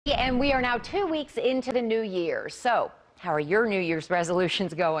And we are now 2 weeks into the new year. So, how are your New Year's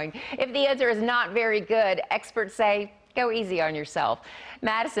resolutions going? If the answer is not very good, experts say go easy on yourself.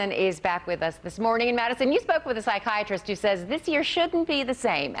 Madison is back with us this morning. And Madison, you spoke with a psychiatrist who says this year shouldn't be the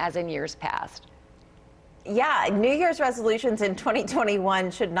same as in years past. Yeah, New Year's resolutions in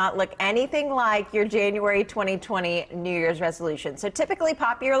 2021 should not look anything like your January 2020 New Year's resolution. So typically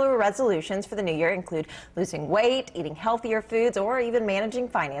popular resolutions for the new year include losing weight, eating healthier foods, or even managing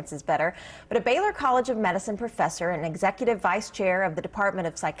finances better. But a Baylor College of Medicine professor and executive vice chair of the Department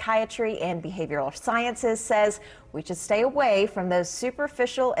of Psychiatry and Behavioral Sciences says we should stay away from those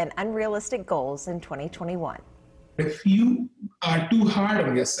superficial and unrealistic goals in 2021. If you are too hard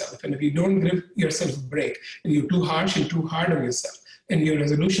on yourself, and if you don't give yourself a break, and you're too harsh and too hard on yourself, and your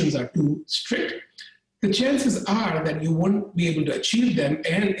resolutions are too strict, the chances are that you won't be able to achieve them,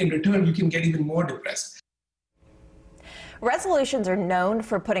 and in return, you can get even more depressed. Resolutions are known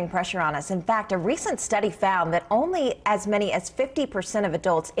for putting pressure on us. In fact, a recent study found that only as many as 50% of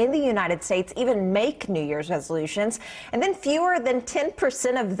adults in the United States even make New Year's resolutions, and then fewer than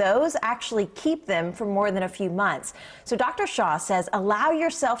 10% of those actually keep them for more than a few months. So Dr. Shaw says allow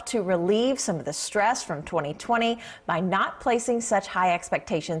yourself to relieve some of the stress from 2020 by not placing such high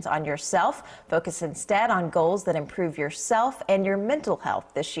expectations on yourself. Focus instead on goals that improve yourself and your mental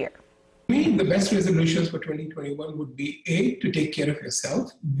health this year. For me, the best resolutions for 2021 would be A, to take care of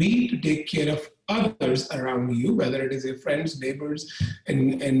yourself, B, to take care of others around you, whether it is your friends, neighbors,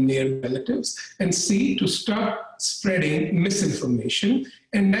 and near relatives, and C, to stop spreading misinformation.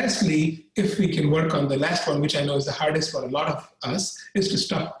 And lastly, if we can work on the last one, which I know is the hardest for a lot of us, is to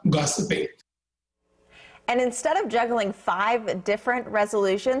stop gossiping. And instead of juggling 5 different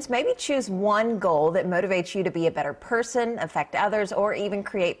resolutions, maybe choose one goal that motivates you to be a better person, affect others, or even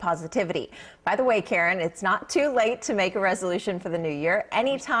create positivity. By the way, Karen, it's not too late to make a resolution for the new year.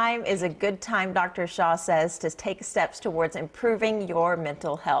 Any time is a good time, Dr. Shaw says, to take steps towards improving your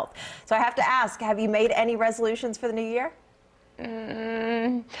mental health. So I have to ask, have you made any resolutions for the new year?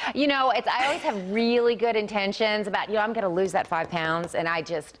 You know, I always have really good intentions about, I'm going to lose that 5 pounds. And I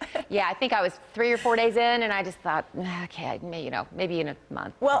think I was 3 or 4 days in and I just thought, okay, maybe in a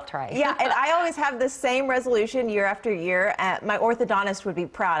month I'll try. Yeah, and I always have the same resolution year after year. My orthodontist would be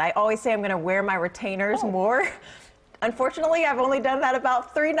proud. I always say I'm going to wear my retainers more. Unfortunately, I've only done that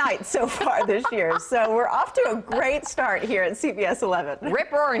about 3 nights so far this year. So we're off to a great start here at CBS 11.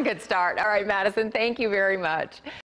 Rip-roaring good start. All right, Madison, thank you very much.